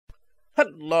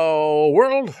Hello,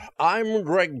 world. I'm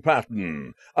Greg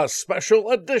Patton. A special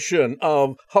edition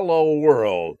of Hello,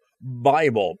 World.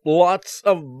 Bible. Lots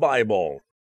of Bible.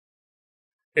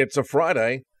 It's a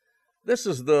Friday. This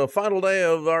is the final day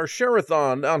of our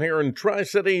Sharathon down here in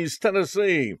Tri-Cities,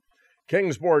 Tennessee.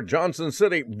 Kingsport, Johnson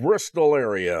City, Bristol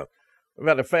area. We've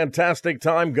had a fantastic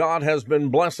time. God has been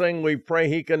blessing. We pray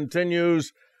He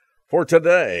continues for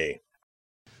today.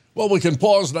 Well, we can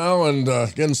pause now and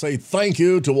again say thank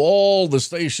you to all the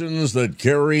stations that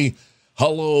carry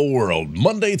Hello World,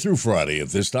 Monday through Friday at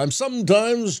this time,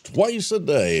 sometimes twice a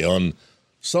day on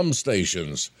some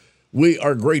stations. We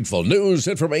are grateful. News,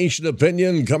 information,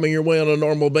 opinion coming your way on a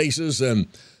normal basis, and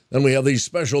then we have these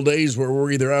special days where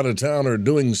we're either out of town or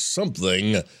doing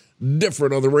something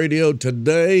different on the radio.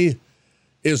 Today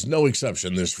is no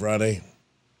exception this Friday.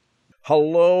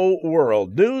 Hello,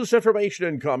 world. News, information,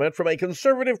 and comment from a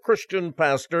conservative Christian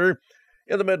pastor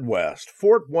in the Midwest,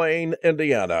 Fort Wayne,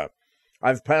 Indiana.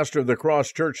 I've pastored the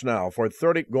Cross Church now for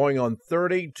going on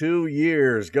 32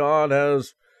 years. God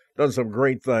has done some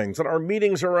great things. In our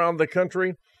meetings around the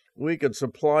country, we could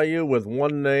supply you with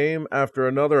one name after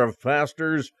another of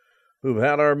pastors who've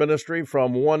had our ministry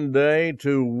from one day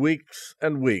to weeks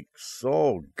and weeks.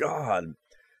 Oh, God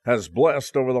has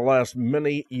blessed over the last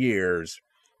many years.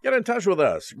 Get in touch with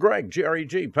us, Greg,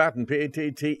 G-R-E-G, Patton,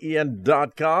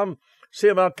 P-A-T-T-E-N.com. See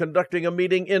about conducting a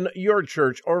meeting in your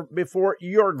church or before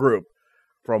your group.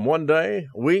 From one day,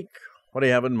 week, what do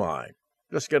you have in mind?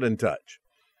 Just get in touch.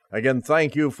 Again,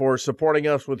 thank you for supporting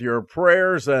us with your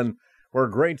prayers, and we're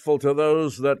grateful to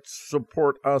those that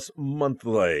support us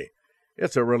monthly.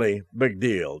 It's a really big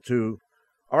deal to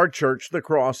our church, The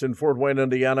Cross in Fort Wayne,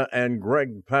 Indiana, and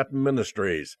Greg Patton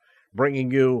Ministries,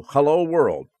 bringing you Hello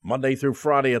World, Monday through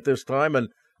Friday at this time, and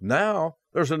now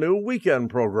there's a new weekend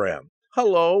program,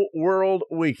 Hello World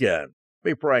Weekend.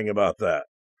 Be praying about that,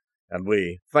 and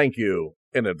we thank you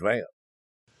in advance.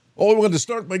 Oh, we want to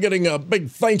start by getting a big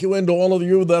thank you into all of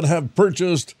you that have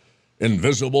purchased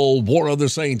Invisible War of the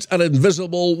Saints at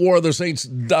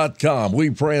InvisibleWarOfTheSaints.com.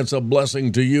 We pray it's a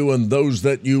blessing to you and those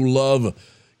that you love.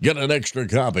 Get an extra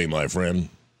copy, my friend.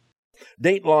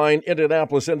 Dateline,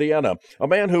 Indianapolis, Indiana. A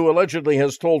man who allegedly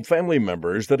has told family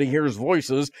members that he hears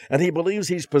voices and he believes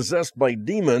he's possessed by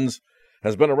demons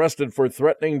has been arrested for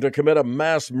threatening to commit a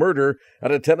mass murder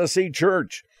at a Tennessee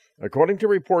church. According to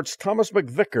reports, Thomas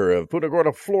McVicker of Punta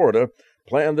Gorda, Florida,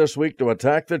 planned this week to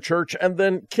attack the church and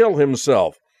then kill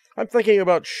himself. I'm thinking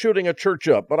about shooting a church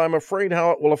up, but I'm afraid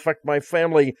how it will affect my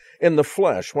family in the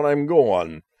flesh when I'm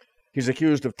gone. He's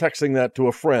accused of texting that to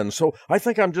a friend, so I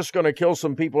think I'm just going to kill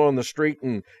some people on the street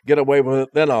and get away with it,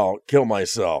 then I'll kill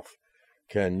myself.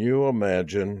 Can you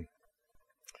imagine?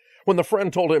 When the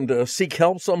friend told him to seek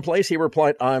help someplace, he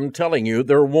replied, I'm telling you,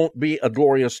 there won't be a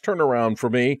glorious turnaround for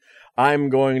me. I'm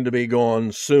going to be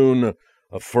gone soon,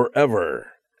 forever.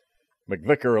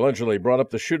 McVicker allegedly brought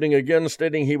up the shooting again,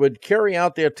 stating he would carry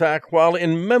out the attack while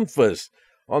in Memphis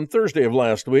on Thursday of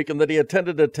last week, and that he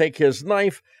intended to take his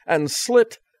knife and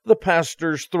slit the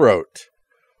pastor's throat.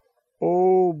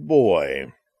 Oh,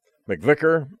 boy.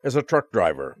 McVicker is a truck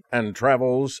driver and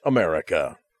travels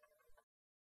America.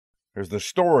 There's the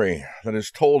story that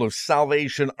is told of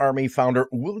Salvation Army founder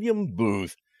William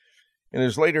Booth. In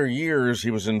his later years,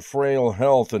 he was in frail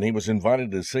health, and he was invited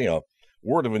to say a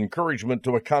word of encouragement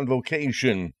to a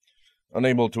convocation.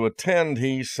 Unable to attend,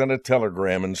 he sent a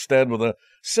telegram instead with a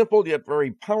simple yet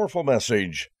very powerful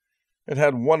message. It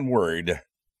had one word: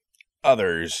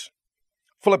 others.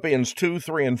 Philippians 2,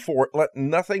 3, and 4, let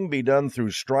nothing be done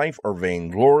through strife or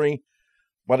vainglory,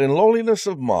 but in lowliness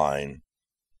of mind,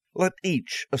 let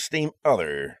each esteem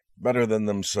other better than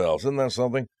themselves. Isn't that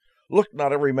something? Look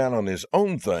not every man on his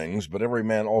own things, but every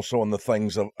man also on the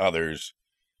things of others.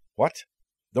 What?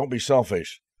 Don't be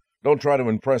selfish. Don't try to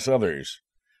impress others.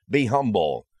 Be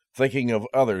humble, thinking of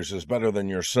others is better than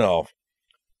yourself.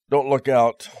 Don't look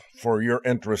out for your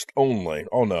interest only.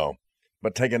 Oh, no.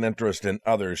 But take an interest in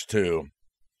others, too.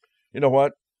 You know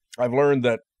what? I've learned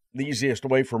that the easiest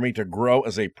way for me to grow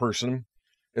as a person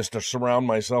is to surround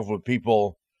myself with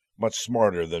people much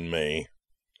smarter than me.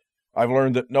 I've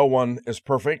learned that no one is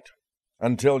perfect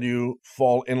until you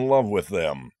fall in love with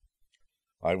them.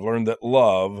 I've learned that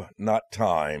love, not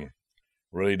time,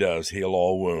 really does heal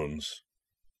all wounds.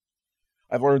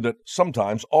 I've learned that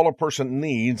sometimes all a person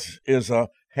needs is a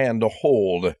hand to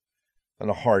hold and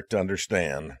a heart to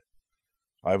understand.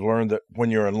 I've learned that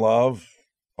when you're in love,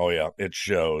 oh yeah, it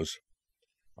shows.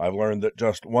 I've learned that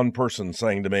just one person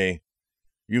saying to me,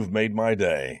 "You've made my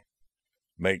day,"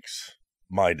 makes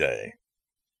my day.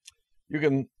 You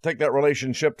can take that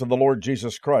relationship to the Lord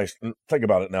Jesus Christ. And think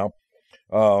about it now.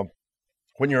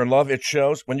 When you're in love, it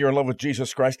shows. When you're in love with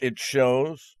Jesus Christ, it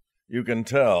shows. You can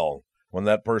tell when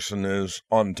that person is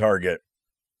on target.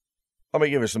 Let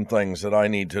me give you some things that I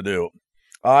need to do.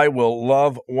 I will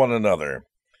love one another.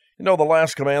 You know, the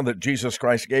last command that Jesus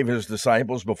Christ gave his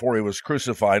disciples before he was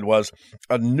crucified was,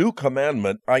 "A new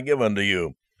commandment I give unto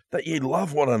you, that ye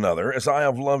love one another as I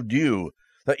have loved you,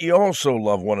 that ye also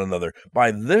love one another.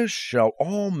 By this shall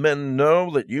all men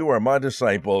know that you are my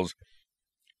disciples,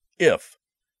 if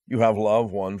you have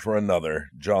love one for another."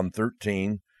 John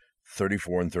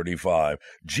 13:34 and 35.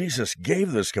 Jesus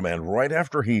gave this command right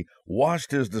after he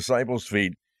washed his disciples'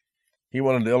 feet. He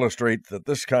wanted to illustrate that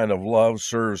this kind of love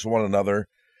serves one another,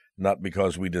 not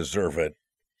because we deserve it.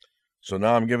 So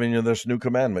now I'm giving you this new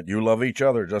commandment. You love each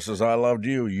other just as I loved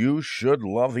you. You should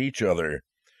love each other.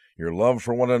 Your love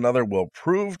for one another will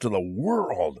prove to the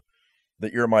world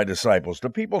that you're my disciples. Do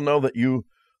people know that you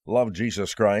love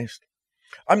Jesus Christ?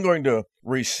 I'm going to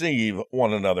receive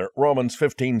one another. Romans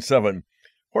 15:7.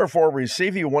 Wherefore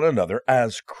receive ye one another,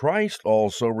 as Christ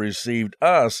also received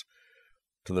us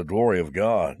to the glory of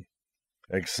God.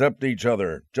 Accept each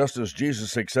other, just as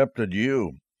Jesus accepted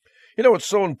you. You know, it's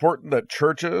so important that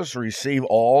churches receive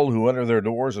all who enter their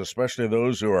doors, especially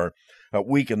those who are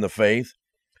weak in the faith.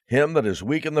 Him that is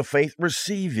weak in the faith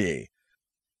receive ye,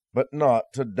 but not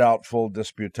to doubtful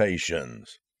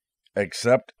disputations.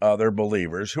 Accept other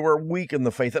believers who are weak in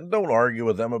the faith and don't argue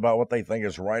with them about what they think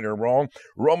is right or wrong.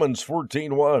 Romans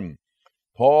 14:1.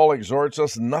 Paul exhorts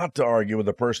us not to argue with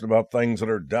a person about things that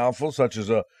are doubtful, such as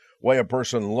the way a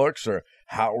person looks or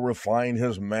how refined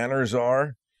his manners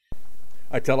are.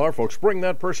 I tell our folks, bring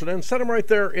that person in, set him right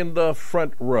there in the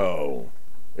front row.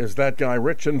 Is that guy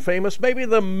rich and famous? Maybe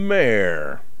the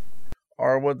mayor.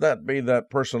 Or would that be that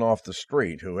person off the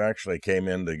street who actually came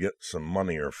in to get some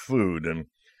money or food and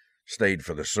stayed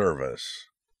for the service?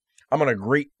 I'm going to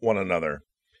greet one another.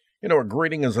 You know, a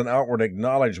greeting is an outward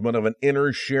acknowledgement of an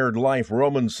inner shared life.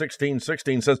 Romans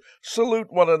 16:16 says, salute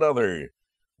one another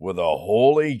with a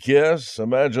holy kiss.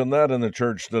 Imagine that in the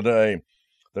church today.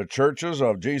 The churches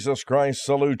of Jesus Christ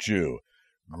salute you.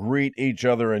 Greet each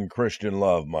other in Christian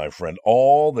love, my friend.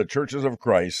 All the churches of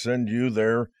Christ send you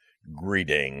their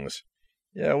greetings.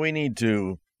 Yeah, we need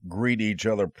to greet each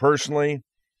other personally,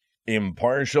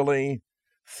 impartially,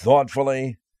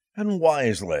 thoughtfully, and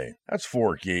wisely. That's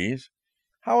 4 keys.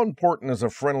 How important is a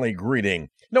friendly greeting?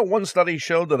 You know, one study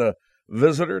showed that a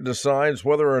visitor decides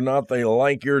whether or not they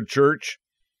like your church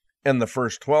in the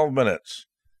first 12 minutes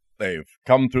they've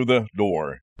come through the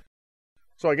door.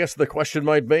 So I guess the question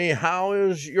might be, how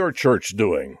is your church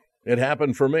doing? It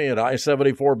happened for me at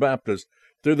I-74 Baptist.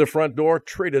 Through the front door,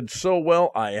 treated so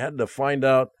well, I had to find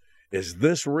out, is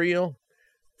this real?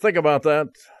 Think about that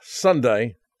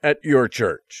Sunday at your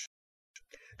church.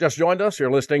 Just joined us.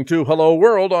 You're listening to Hello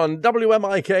World on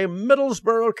WMIK,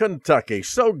 Middlesboro, Kentucky.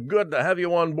 So good to have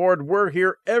you on board. We're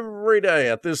here every day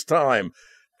at this time.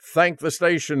 Thank the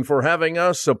station for having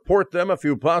us. Support them if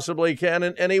you possibly can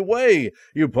in any way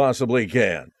you possibly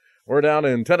can. We're down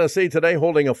in Tennessee today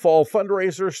holding a fall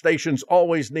fundraiser. Stations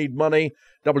always need money.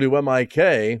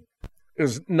 WMIK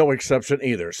is no exception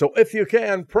either. So if you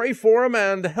can, pray for them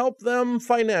and help them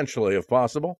financially if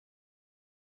possible.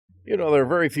 You know, there are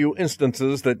very few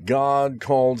instances that God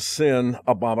called sin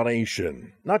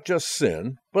abomination. Not just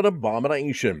sin, but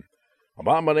abomination.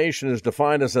 Abomination is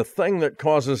defined as a thing that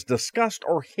causes disgust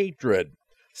or hatred.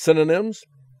 Synonyms: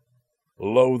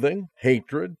 loathing,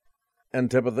 hatred,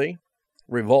 antipathy,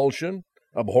 revulsion,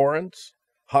 abhorrence,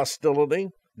 hostility,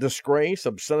 disgrace,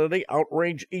 obscenity,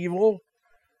 outrage, evil,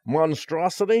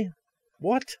 monstrosity.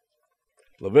 What?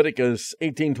 Leviticus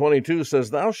 18:22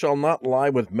 says, thou shalt not lie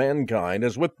with mankind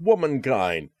as with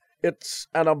womankind. It's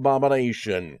an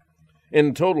abomination.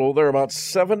 In total, there are about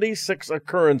 76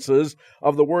 occurrences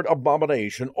of the word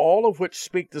abomination, all of which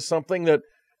speak to something that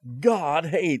God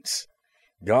hates.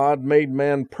 God made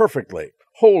man perfectly,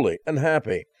 holy, and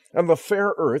happy, and the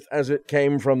fair earth, as it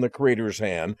came from the Creator's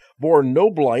hand, bore no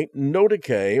blight, no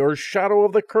decay, or shadow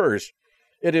of the curse.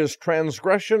 It is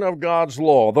transgression of God's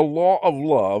law, the law of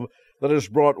love, that has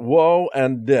brought woe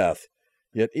and death.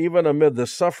 Yet even amid the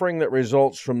suffering that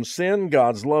results from sin,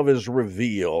 God's love is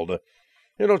revealed.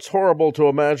 You know, it's horrible to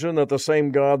imagine that the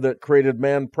same God that created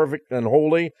man perfect and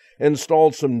holy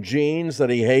installed some genes that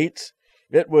he hates.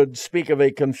 It would speak of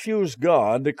a confused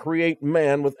God to create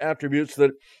man with attributes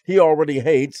that he already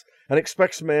hates and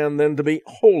expects man then to be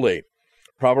holy.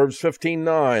 Proverbs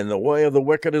 15:9, the way of the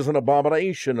wicked is an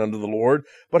abomination unto the Lord,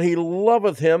 but he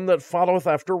loveth him that followeth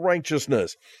after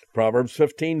righteousness. Proverbs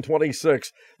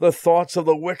 15:26, the thoughts of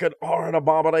the wicked are an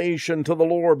abomination to the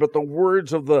Lord, but the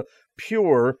words of the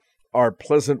pure are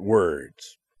pleasant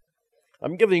words.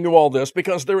 I'm giving you all this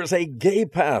because there is a gay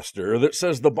pastor that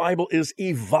says the Bible is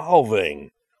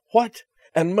evolving. What?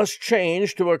 And must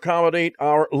change to accommodate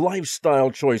our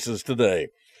lifestyle choices today.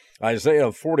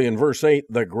 Isaiah 40 and verse 8,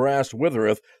 the grass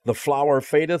withereth, the flower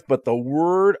fadeth, but the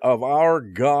word of our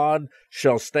God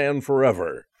shall stand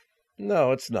forever.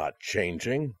 No, it's not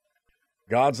changing.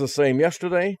 God's the same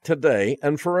yesterday, today,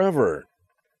 and forever.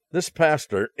 This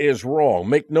pastor is wrong.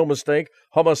 Make no mistake,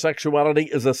 homosexuality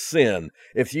is a sin.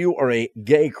 If you are a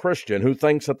gay Christian who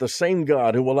thinks that the same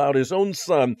God who allowed his own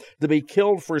son to be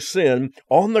killed for sin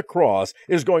on the cross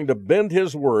is going to bend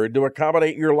his word to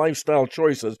accommodate your lifestyle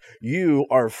choices, you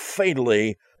are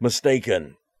fatally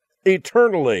mistaken.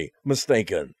 Eternally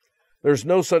mistaken. There's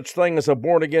no such thing as a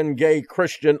born-again gay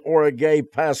Christian or a gay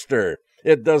pastor.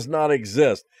 It does not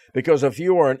exist. Because if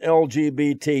you are an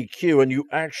LGBTQ and you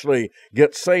actually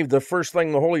get saved, the first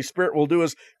thing the Holy Spirit will do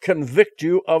is convict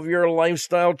you of your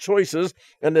lifestyle choices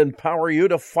and empower you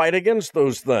to fight against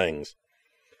those things.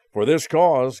 For this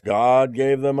cause, God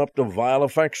gave them up to vile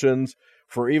affections,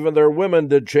 for even their women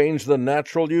did change the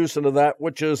natural use into that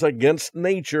which is against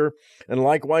nature, and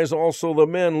likewise also the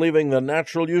men, leaving the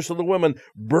natural use of the women,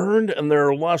 burned in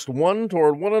their lust one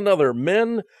toward one another,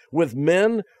 men with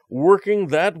men, working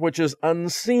that which is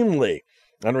unseemly,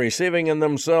 and receiving in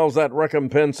themselves that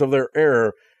recompense of their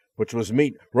error, which was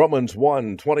meet. Romans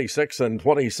 1:26 and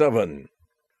 27.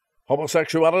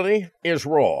 Homosexuality is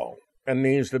wrong and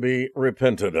needs to be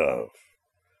repented of.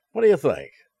 What do you think?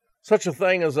 Such a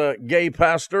thing as a gay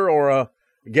pastor or a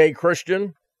gay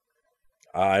Christian?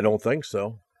 I don't think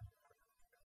so.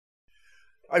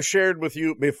 I've shared with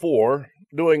you before,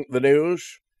 doing the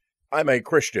news, I'm a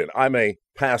Christian. I'm a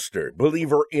pastor,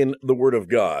 believer in the Word of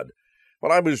God.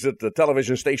 When I was at the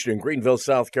television station in Greenville,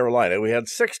 South Carolina, we had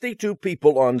 62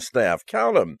 people on staff.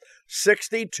 Count them.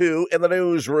 62 in the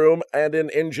newsroom and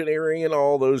in engineering and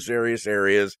all those various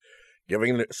areas,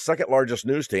 giving the second largest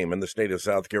news team in the state of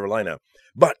South Carolina.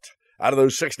 But out of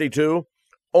those 62,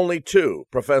 only 2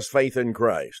 profess faith in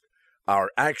Christ. Our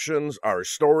actions, our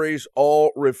stories,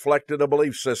 all reflected a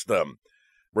belief system.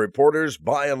 Reporters,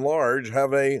 by and large,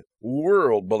 have a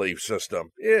world belief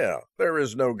system. Yeah, there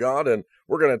is no God, and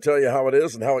we're going to tell you how it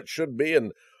is and how it should be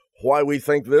and why we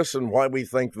think this and why we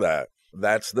think that.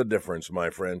 That's the difference, my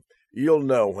friend. You'll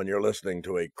know when you're listening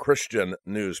to a Christian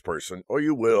news person, or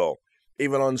you will,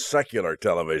 even on secular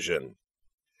television.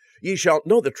 Ye shall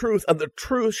know the truth, and the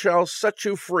truth shall set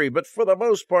you free. But for the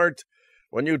most part,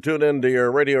 when you tune into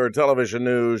your radio or television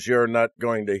news, you're not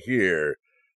going to hear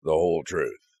the whole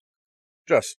truth.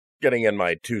 Just getting in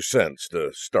my 2 cents to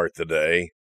start the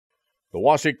day. The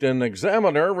Washington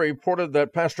Examiner reported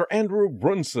that Pastor Andrew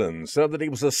Brunson said that he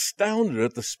was astounded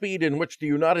at the speed in which the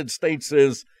United States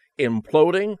is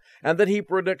imploding and that he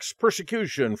predicts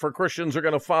persecution for Christians are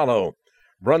going to follow.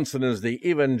 Brunson is the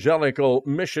evangelical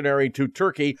missionary to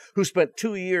Turkey who spent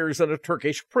 2 years in a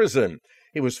Turkish prison.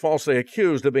 He was falsely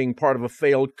accused of being part of a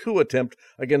failed coup attempt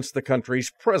against the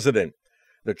country's president.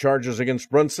 The charges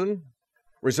against Brunson,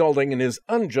 resulting in his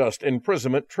unjust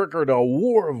imprisonment, triggered a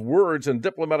war of words and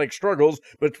diplomatic struggles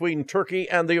between Turkey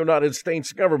and the United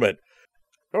States government.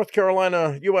 North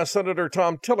Carolina U.S. Senator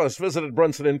Tom Tillis visited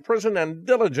Brunson in prison and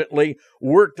diligently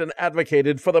worked and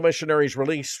advocated for the missionary's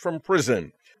release from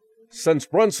prison. Since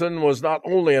Brunson was not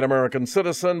only an American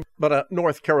citizen, but a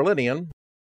North Carolinian,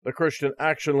 the Christian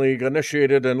Action League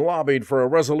initiated and lobbied for a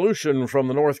resolution from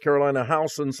the North Carolina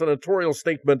House and senatorial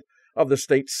statement of the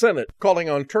state Senate, calling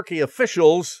on Turkey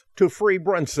officials to free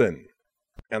Brunson.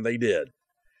 And they did.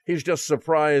 He's just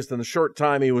surprised in the short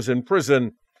time he was in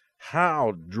prison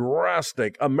how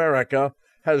drastic America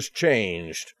has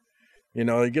changed. You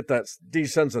know, you get that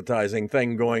desensitizing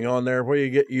thing going on there where you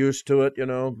get used to it,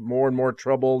 more and more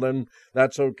trouble, and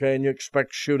that's okay, and you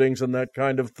expect shootings and that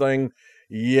kind of thing.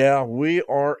 Yeah, we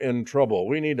are in trouble.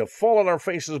 We need to fall on our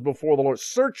faces before the Lord.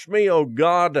 Search me, O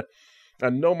God,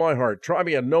 and know my heart. Try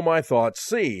me and know my thoughts.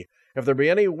 See if there be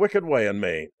any wicked way in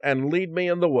me, and lead me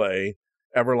in the way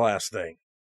everlasting.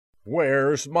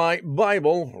 Where's my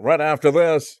Bible? Right after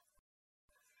this.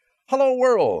 Hello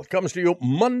World comes to you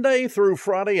Monday through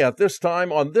Friday at this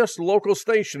time on this local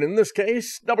station, in this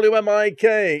case,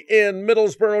 WMIK in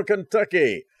Middlesboro,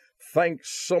 Kentucky. Thanks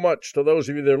so much to those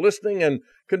of you that are listening, and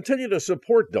continue to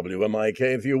support WMIK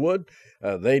if you would.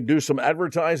 They do some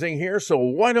advertising here, so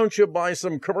why don't you buy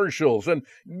some commercials and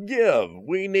give?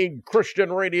 We need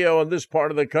Christian radio in this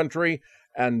part of the country,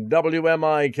 and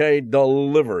WMIK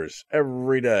delivers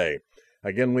every day.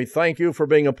 Again, we thank you for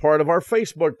being a part of our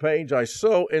Facebook page. I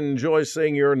so enjoy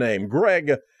seeing your name.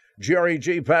 Greg,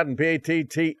 G-R-E-G, Patton,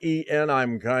 P-A-T-T-E-N.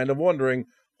 I'm kind of wondering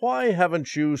Why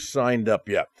haven't you signed up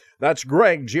yet? That's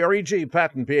Greg, G-R-E-G,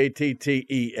 Patton,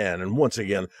 P-A-T-T-E-N. And once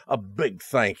again, a big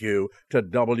thank you to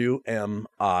WMIK.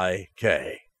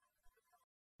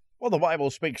 Well, the Bible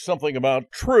speaks something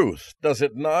about truth, does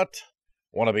it not?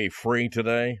 Want to be free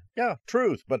today? Yeah,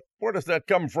 truth. But where does that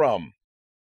come from?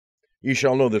 You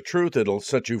shall know the truth, it'll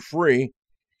set you free.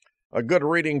 A good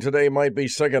reading today might be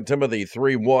 2 Timothy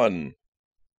 3:1.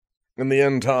 In the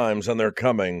end times, and they're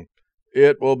coming,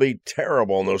 it will be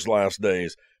terrible in those last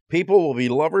days. People will be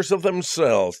lovers of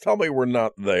themselves. Tell me we're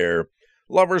not there.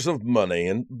 Lovers of money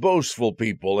and boastful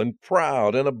people and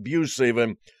proud and abusive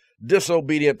and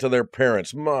disobedient to their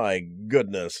parents. My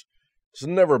goodness. It's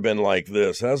never been like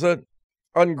this, has it?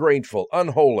 Ungrateful,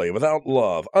 unholy, without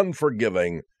love,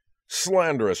 unforgiving,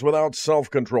 slanderous, without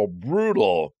self-control,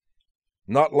 brutal.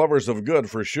 Not lovers of good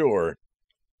for sure.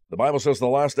 The Bible says the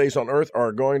last days on earth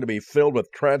are going to be filled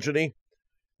with tragedy,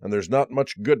 and there's not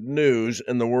much good news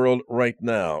in the world right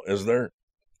now, is there?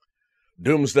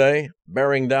 Doomsday,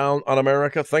 bearing down on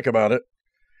America, think about it.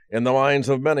 In the minds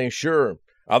of many, sure.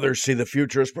 Others see the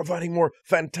future as providing more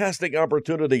fantastic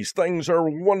opportunities. Things are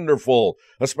wonderful,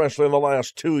 especially in the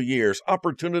last 2 years.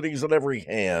 Opportunities at every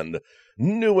hand.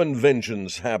 New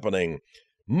inventions happening.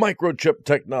 Microchip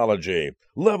technology.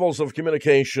 Levels of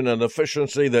communication and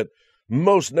efficiency that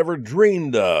most never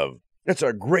dreamed of. It's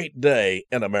a great day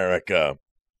in America.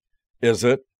 Is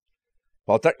it?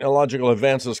 While technological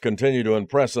advances continue to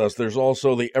impress us, there's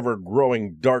also the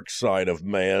ever-growing dark side of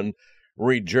man.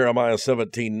 Read Jeremiah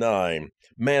 17:9.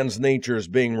 Man's nature is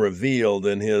being revealed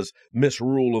in his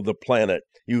misrule of the planet.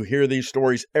 You hear these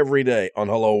stories every day on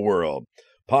Hello World.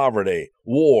 Poverty,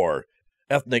 war,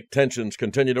 ethnic tensions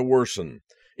continue to worsen.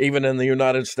 Even in the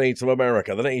United States of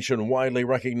America, the nation widely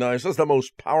recognized as the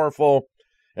most powerful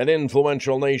and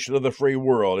influential nation of the free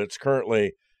world, it's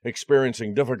currently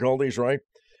experiencing difficulties, right?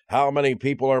 How many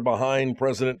people are behind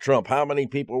President Trump? How many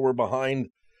people were behind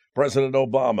President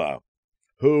Obama?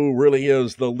 Who really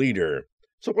is the leader?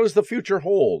 So what does the future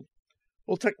hold?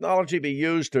 Will technology be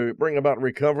used to bring about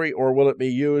recovery, or will it be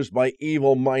used by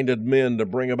evil-minded men to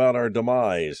bring about our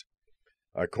demise?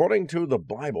 According to the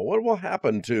Bible, what will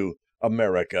happen to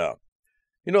America?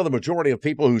 You know, the majority of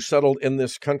people who settled in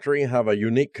this country have a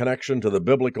unique connection to the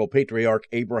biblical patriarch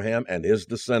Abraham and his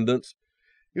descendants.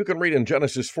 You can read in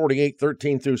Genesis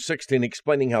 48:13-16,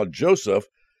 explaining how Joseph,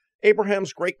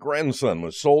 Abraham's great-grandson,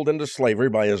 was sold into slavery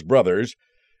by his brothers,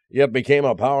 yet became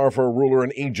a powerful ruler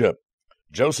in Egypt.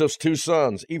 Joseph's 2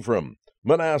 sons, Ephraim,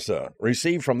 Manasseh,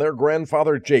 received from their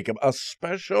grandfather Jacob a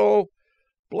special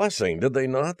blessing, did they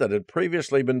not, that had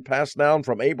previously been passed down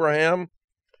from Abraham?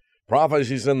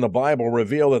 Prophecies in the Bible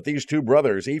reveal that these 2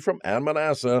 brothers, Ephraim and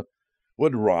Manasseh,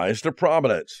 would rise to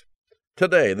prominence.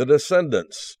 Today, the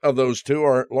descendants of those 2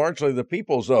 are largely the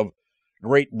peoples of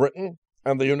Great Britain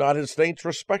and the United States,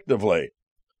 respectively.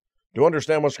 To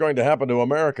understand what's going to happen to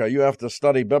America, you have to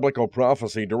study biblical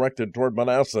prophecy directed toward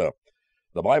Manasseh.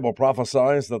 The Bible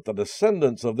prophesies that the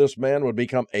descendants of this man would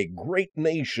become a great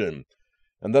nation,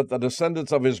 and that the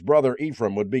descendants of his brother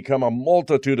Ephraim would become a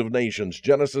multitude of nations.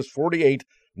 Genesis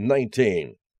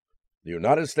 48:19. The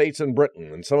United States and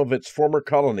Britain and some of its former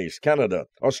colonies, Canada,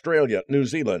 Australia, New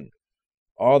Zealand,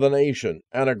 are the nation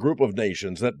and a group of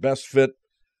nations that best fit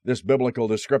this biblical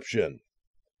description.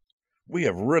 We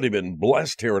have really been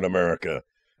blessed here in America.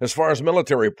 As far as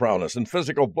military prowess and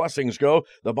physical blessings go,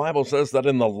 the Bible says that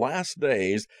in the last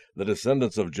days, the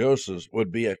descendants of Joseph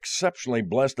would be exceptionally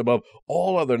blessed above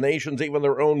all other nations, even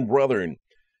their own brethren,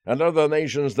 and other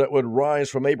nations that would rise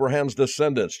from Abraham's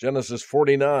descendants. Genesis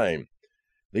 49.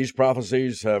 These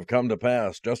prophecies have come to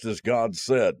pass, just as God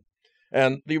said.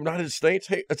 And the United States,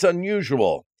 hey, it's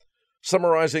unusual.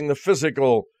 Summarizing the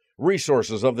physical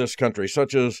resources of this country,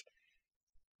 such as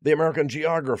the American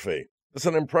geography. It's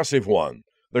an impressive one.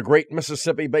 The Great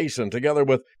Mississippi Basin, together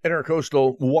with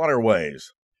intercoastal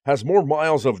waterways, has more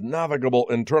miles of navigable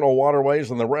internal waterways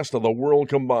than the rest of the world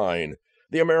combined.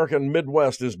 The American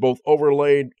Midwest is both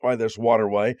overlaid by this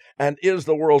waterway and is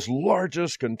the world's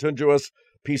largest contiguous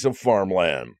piece of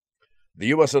farmland. The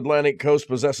U.S. Atlantic coast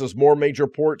possesses more major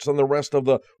ports than the rest of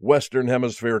the Western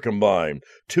Hemisphere combined.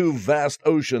 2 vast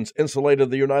oceans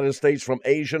insulated the United States from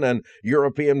Asian and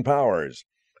European powers.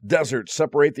 Deserts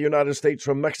separate the United States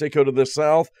from Mexico to the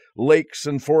south. Lakes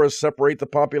and forests separate the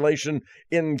population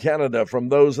in Canada from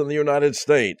those in the United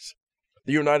States.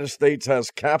 The United States has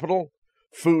capital,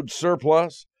 food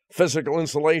surplus, physical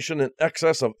insulation in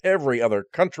excess of every other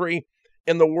country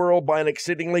in the world by an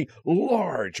exceedingly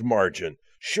large margin.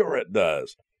 Sure it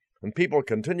does. And people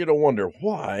continue to wonder,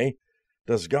 why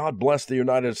does God bless the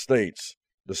United States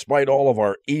despite all of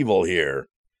our evil here?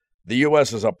 The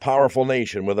U.S. is a powerful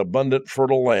nation with abundant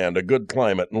fertile land, a good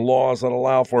climate, and laws that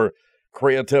allow for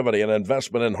creativity and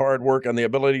investment in hard work and the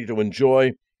ability to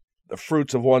enjoy the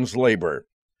fruits of one's labor.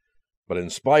 But in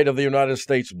spite of the United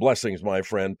States' blessings, my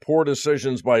friend, poor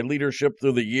decisions by leadership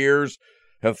through the years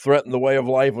have threatened the way of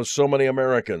life of so many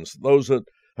Americans, those that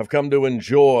have come to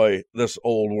enjoy this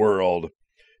old world.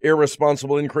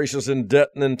 Irresponsible increases in debt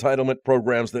and entitlement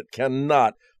programs that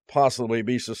cannot possibly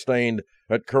be sustained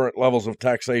at current levels of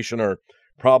taxation are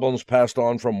problems passed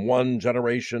on from one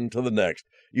generation to the next.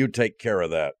 You take care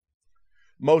of that.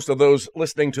 Most of those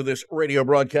listening to this radio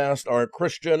broadcast are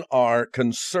Christian, are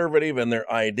conservative in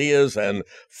their ideas and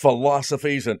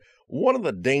philosophies. And one of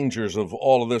the dangers of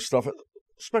all of this stuff,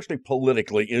 especially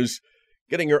politically, is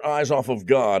getting your eyes off of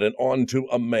God and onto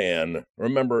a man.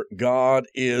 Remember, God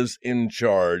is in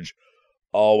charge.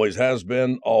 Always has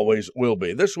been, always will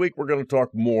be. This week, we're going to talk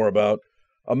more about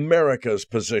America's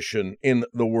position in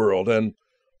the world and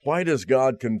why does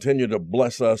God continue to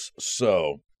bless us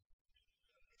so?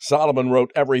 Solomon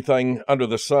wrote, "Everything under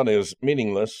the sun is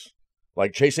meaningless,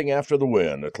 like chasing after the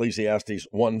wind," Ecclesiastes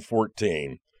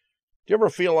 1:14. Do you ever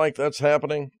feel like that's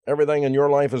happening? Everything in your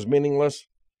life is meaningless?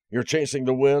 You're chasing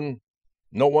the wind?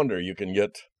 No wonder you can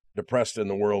get depressed in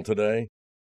the world today.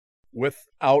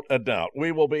 Without a doubt,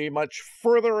 we will be much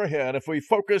further ahead if we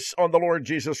focus on the Lord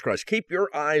Jesus Christ. Keep your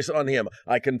eyes on him.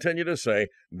 I continue to say,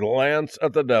 glance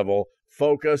at the devil,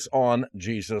 focus on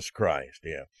Jesus Christ.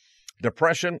 Yeah.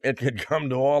 Depression, it could come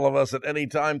to all of us at any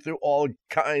time through all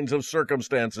kinds of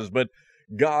circumstances, but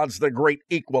God's the great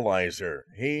equalizer.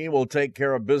 He will take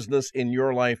care of business in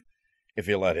your life if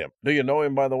you let him. Do you know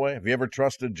him, by the way? Have you ever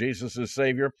trusted Jesus as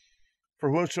Savior?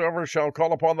 For whosoever shall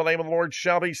call upon the name of the Lord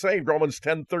shall be saved, Romans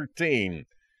 10:13.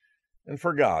 And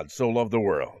for God so loved the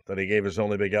world that he gave his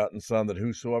only begotten Son, that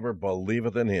whosoever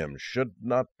believeth in him should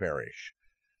not perish,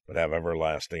 but have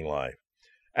everlasting life.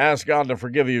 Ask God to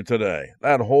forgive you today,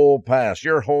 that whole past,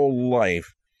 your whole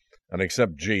life, and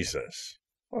accept Jesus.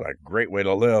 What a great way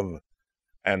to live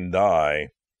and die.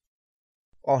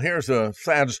 Well, here's a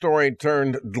sad story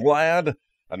turned glad.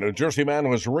 A New Jersey man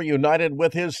was reunited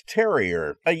with his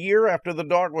terrier a year after the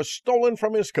dog was stolen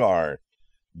from his car.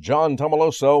 John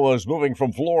Tomaloso was moving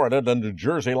from Florida to New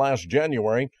Jersey last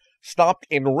January, stopped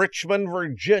in Richmond,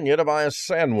 Virginia to buy a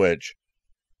sandwich.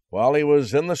 While he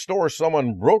was in the store,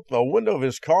 someone broke the window of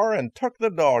his car and took the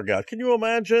dog out. Can you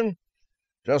imagine?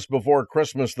 Just before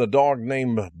Christmas, the dog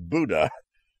named Buddha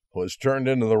was turned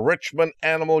into the Richmond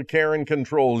Animal Care and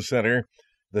Control Center.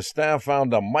 The staff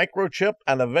found a microchip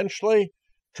and eventually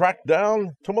tracked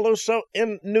down Tomaloso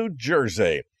in New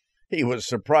Jersey. He was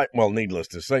surprised, well, needless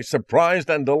to say, surprised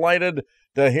and delighted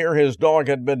to hear his dog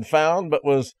had been found, but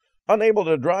was unable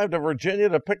to drive to Virginia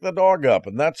to pick the dog up.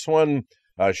 And that's when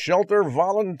a shelter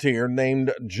volunteer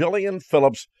named Jillian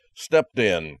Phillips stepped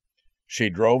in. She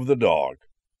drove the dog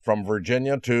from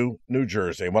Virginia to New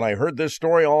Jersey. When I heard this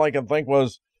story, all I could think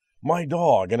was, my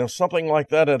dog. And if something like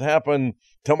that had happened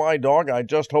to my dog, I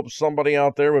just hope somebody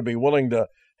out there would be willing to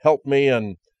help me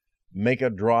and make a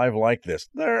drive like this.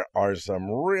 There are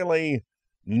some really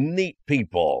neat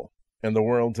people in the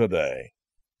world today.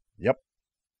 Yep,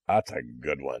 that's a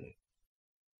good one.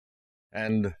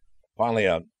 And finally,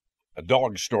 a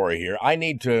dog story here. I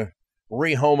need to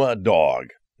rehome a dog.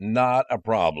 Not a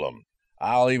problem.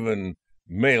 I'll even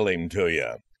mail him to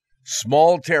you.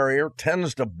 Small terrier,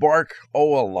 tends to bark, a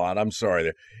lot. I'm sorry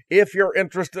there. If you're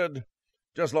interested,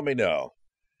 just let me know.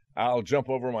 I'll jump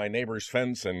over my neighbor's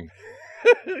fence and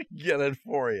get it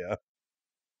for you.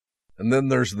 And then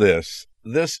there's this.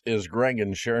 This is Greg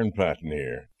and Sharon Patton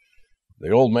here. The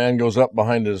old man goes up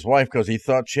behind his wife because he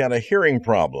thought she had a hearing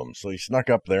problem. So he snuck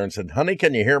up there and said, "Honey,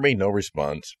 can you hear me?" No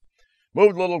response.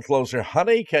 Moved a little closer.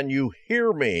 "Honey, can you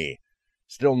hear me?"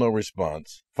 Still no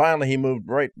response. Finally, he moved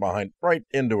right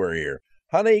into her ear.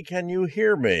 "Honey, can you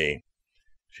hear me?"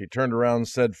 She turned around and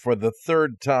said for the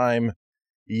third time,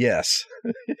 "Yes."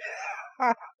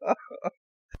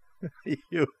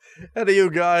 Any of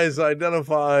you guys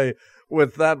identify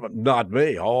with that? Not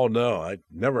me. Oh, no, I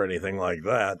never anything like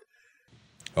that.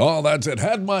 Oh, that's it.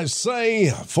 Had my say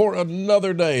for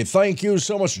another day. Thank you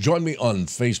so much. Join me on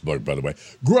Facebook, by the way.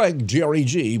 Greg,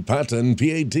 G-R-E-G, Patton,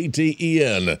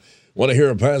 P-A-T-T-E-N. Want to hear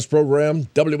a past program?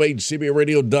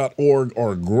 WHCBradio.org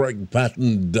or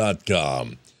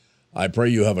GregPatton.com. I pray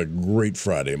you have a great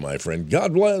Friday, my friend.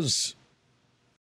 God bless.